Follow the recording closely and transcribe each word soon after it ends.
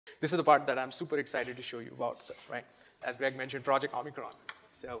This is the part that I'm super excited to show you about, so, right? As Greg mentioned, Project Omicron.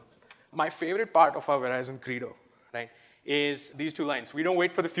 So my favorite part of our Verizon credo, right, is these two lines. We don't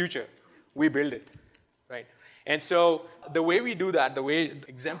wait for the future, we build it, right? And so the way we do that, the way we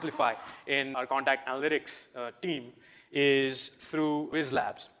exemplify in our contact analytics team is through Wiz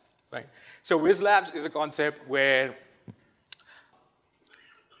Labs, right? So Wiz Labs is a concept where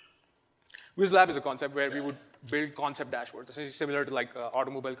we would build concept dashboards, essentially similar to like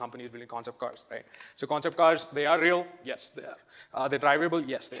automobile companies building concept cars, right? So concept cars, they are real? Yes, they are. Are they drivable?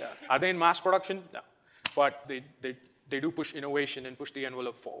 Yes, they are. Are they in mass production? No. But they do push innovation and push the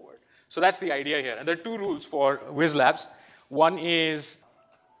envelope forward. So that's the idea here. And there are two rules for Wiz Labs. One is,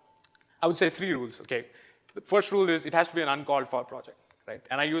 I would say 3 rules, okay? The first rule is it has to be an uncalled for project, right?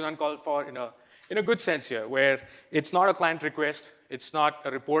 And I use uncalled for in a good sense here, where it's not a client request, it's not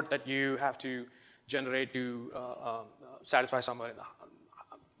a report that you have to generate to satisfy someone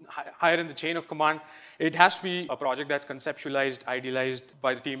higher in the chain of command. It has to be a project that's conceptualized, idealized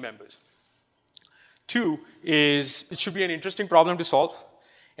by the team members. 2 is it should be an interesting problem to solve,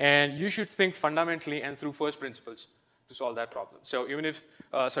 and you should think fundamentally and through first principles to solve that problem. So even if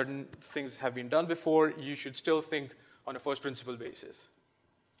certain things have been done before, you should still think on a first principle basis.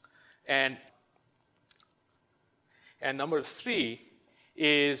 And number 3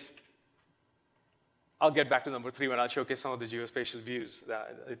 is, I'll get back to number 3 when I'll showcase some of the geospatial views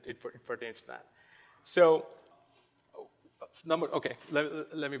that it pertains to that. So, let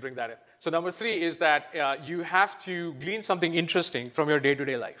me bring that in. So number 3 is that you have to glean something interesting from your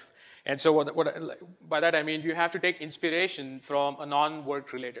day-to-day life. And so by that I mean you have to take inspiration from a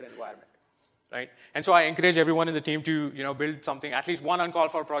non-work related environment, right? And so I encourage everyone in the team to build something, at least one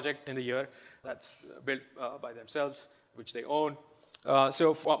uncalled for project in the year that's built by themselves, which they own.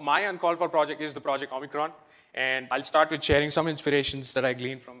 So for my uncalled for project is the Project Omicron, and I'll start with sharing some inspirations that I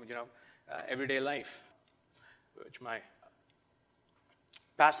gleaned from everyday life, which my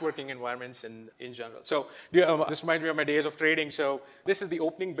past working environments in general. So this might be my days of trading. So this is the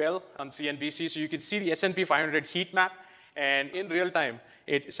opening bell on CNBC. So you can see the S&P 500 heat map, and in real time,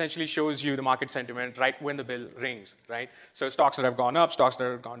 it essentially shows you the market sentiment right when the bell rings, right? So stocks that have gone up, stocks that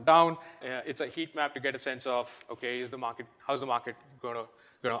have gone down. It's a heat map to get a sense of, okay, how's the market going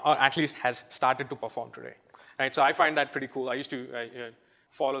to, or at least has started to perform today, right? So I find that pretty cool. I used to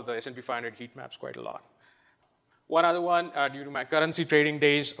follow the S&P 500 heat maps quite a lot. One other one, due to my currency trading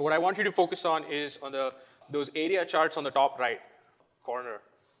days, what I want you to focus on is on those area charts on the top right corner.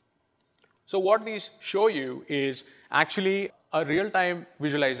 So what these show you is actually a real-time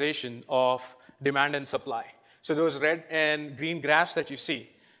visualization of demand and supply. So those red and green graphs that you see,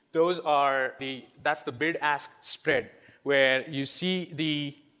 that's the bid-ask spread, where you see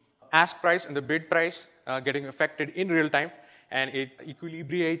the ask price and the bid price getting affected in real time, and it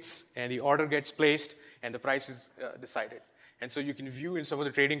equilibrates, and the order gets placed, and the price is decided. And so you can view in some of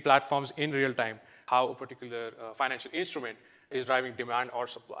the trading platforms in real time how a particular financial instrument is driving demand or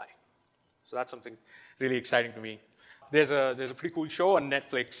supply. So that's something really exciting to me. There's a pretty cool show on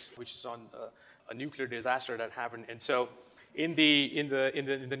Netflix, which is on a nuclear disaster that happened. And so in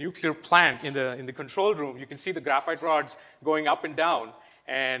the nuclear plant, in the control room, you can see the graphite rods going up and down,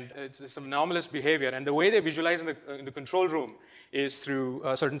 and it's some anomalous behavior. And the way they visualize in the control room is through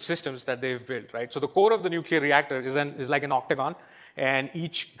certain systems that they've built, right? So the core of the nuclear reactor is like an octagon, and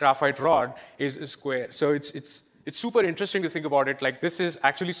each graphite rod is a square. So it's super interesting to think about it. Like, this is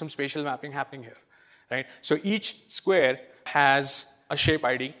actually some spatial mapping happening here, right? So each square has a shape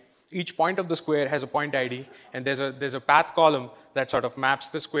ID. Each point of the square has a point ID, and there's a path column that sort of maps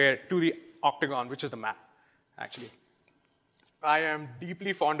the square to the octagon, which is the map, actually. I am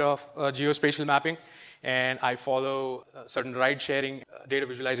deeply fond of geospatial mapping, and I follow certain ride-sharing data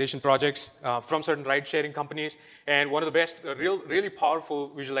visualization projects from certain ride-sharing companies. And one of the best, really powerful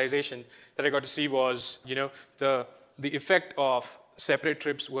visualization that I got to see was, the effect of separate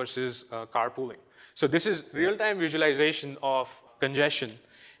trips versus carpooling. So this is real-time visualization of congestion,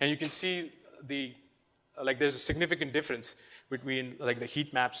 and you can see there's a significant difference between the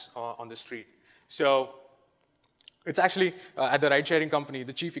heat maps on the street. So it's actually, at the ride-sharing company,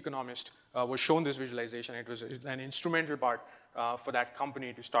 the chief economist was shown this visualization. It was an instrumental part for that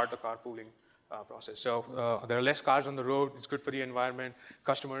company to start the carpooling process. So there are less cars on the road. It's good for the environment.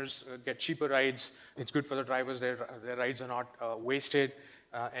 Customers get cheaper rides. It's good for the drivers. Their rides are not wasted,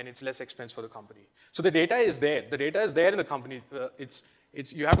 and it's less expense for the company. So the data is there. The data is there in the company.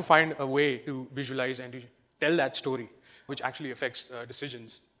 You have to find a way to visualize and to tell that story, which actually affects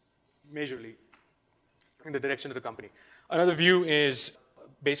decisions majorly in the direction of the company. Another view is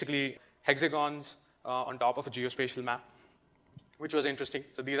basically hexagons on top of a geospatial map, which was interesting.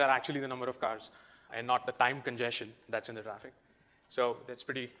 So these are actually the number of cars and not the time congestion that's in the traffic. So that's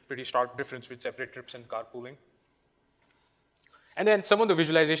pretty stark difference with separate trips and carpooling. And then some of the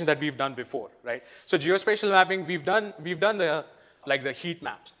visualization that we've done before, right? So geospatial mapping, we've done the heat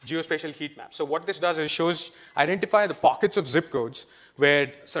maps, geospatial heat maps. So what this does is identify the pockets of zip codes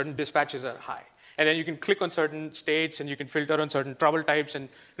where certain dispatches are high. And then you can click on certain states and you can filter on certain trouble types and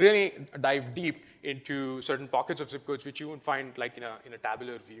really dive deep into certain pockets of zip codes which you won't find like in a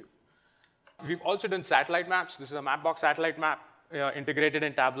tabular view. We've also done satellite maps. This is a Mapbox satellite map integrated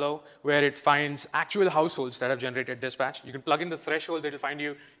in Tableau where it finds actual households that have generated dispatch. You can plug in the thresholds, it'll find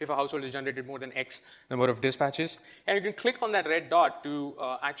you if a household has generated more than X number of dispatches. And you can click on that red dot to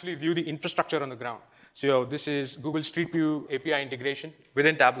actually view the infrastructure on the ground. So this is Google Street View API integration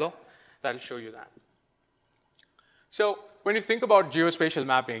within Tableau. That'll show you that. So when you think about geospatial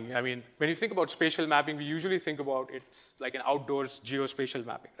mapping, I mean, when you think about spatial mapping, we usually think about it's like an outdoors geospatial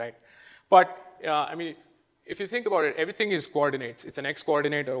mapping, right? But I mean, if you think about it, everything is coordinates. It's an X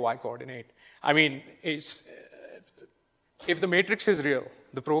coordinate or a Y coordinate. I mean, if the matrix is real,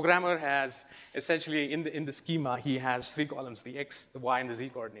 the programmer has essentially in the schema, he has 3 columns, the X, the Y, and the Z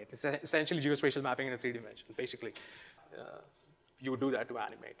coordinate. It's essentially geospatial mapping in a 3 dimension, basically. You would do that to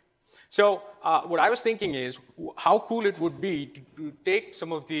animate. So what I was thinking is how cool it would be to take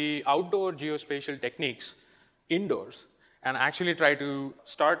some of the outdoor geospatial techniques indoors and actually try to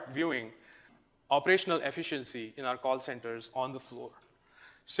start viewing operational efficiency in our call centers on the floor.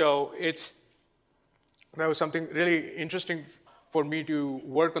 So that was something really interesting for me to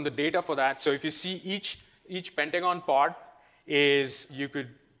work on the data for that. So if you see each Pentagon pod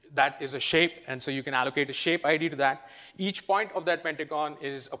that is a shape, and so you can allocate a shape ID to that. Each point of that Pentagon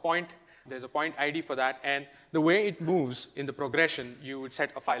is a point. There's a point ID for that, and the way it moves in the progression, you would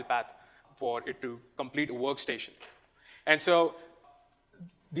set a file path for it to complete a workstation. And so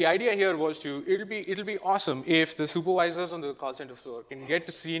the idea here was it'll be awesome if the supervisors on the call center floor can get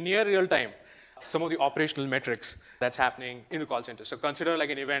to see near real time some of the operational metrics that's happening in the call center. So consider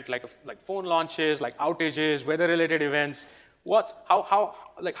like an event like phone launches, like outages, weather-related events.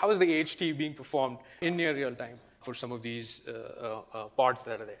 How is the AHT being performed in near real time for some of these pods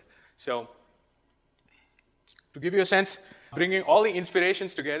that are there? So to give you a sense, bringing all the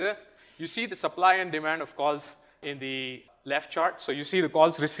inspirations together, you see the supply and demand of calls in the left chart. So you see the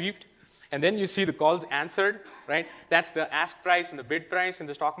calls received, and then you see the calls answered, right? That's the ask price and the bid price in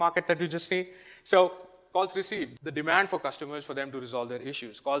the stock market that you just see. So calls received, the demand for customers for them to resolve their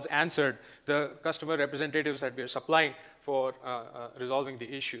issues. Calls answered, the customer representatives that we are supplying for resolving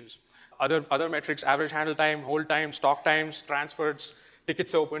the issues. Other metrics, average handle time, hold time, stock times, transfers,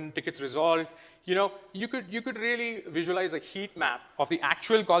 tickets open, tickets resolved. You know, you could really visualize a heat map of the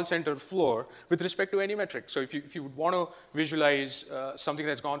actual call center floor with respect to any metric. So if you would want to visualize something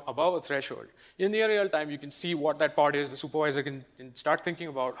that's gone above a threshold, in the real time, you can see what that pod is. The supervisor can start thinking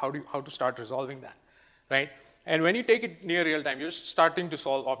about how to start resolving that, right? And when you take it near real time, you're starting to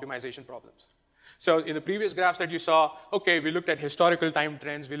solve optimization problems. So in the previous graphs that you saw, okay, we looked at historical time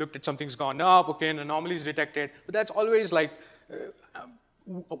trends, we looked at something's gone up, okay, an anomaly is detected, but that's always like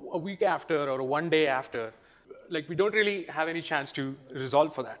a week after or 1 day after. Like, we don't really have any chance to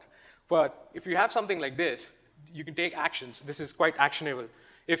resolve for that. But if you have something like this, you can take actions. This is quite actionable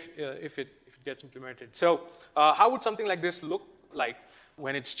if it gets implemented. So how would something like this look like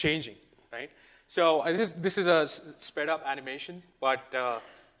when it's changing, right? So this is a sped up animation, but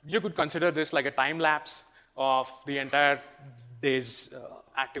you could consider this like a time lapse of the entire day's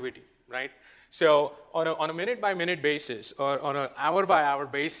activity, right? So on a minute-by-minute basis or on an hour-by-hour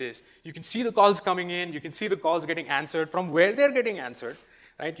basis, you can see the calls coming in, you can see the calls getting answered from where they're getting answered,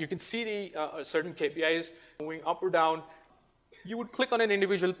 right? You can see the certain KPIs moving up or down. You would click on an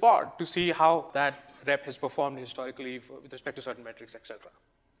individual pod to see how that rep has performed historically with respect to certain metrics, et cetera.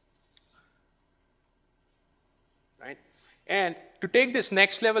 Right? And to take this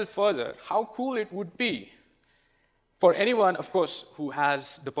next level further, how cool it would be for anyone, of course, who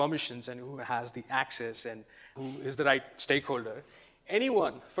has the permissions and who has the access and who is the right stakeholder,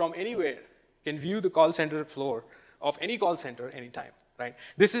 anyone from anywhere can view the call center floor of any call center anytime, right?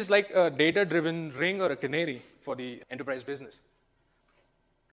 This is like a data-driven ring or a canary for the enterprise business.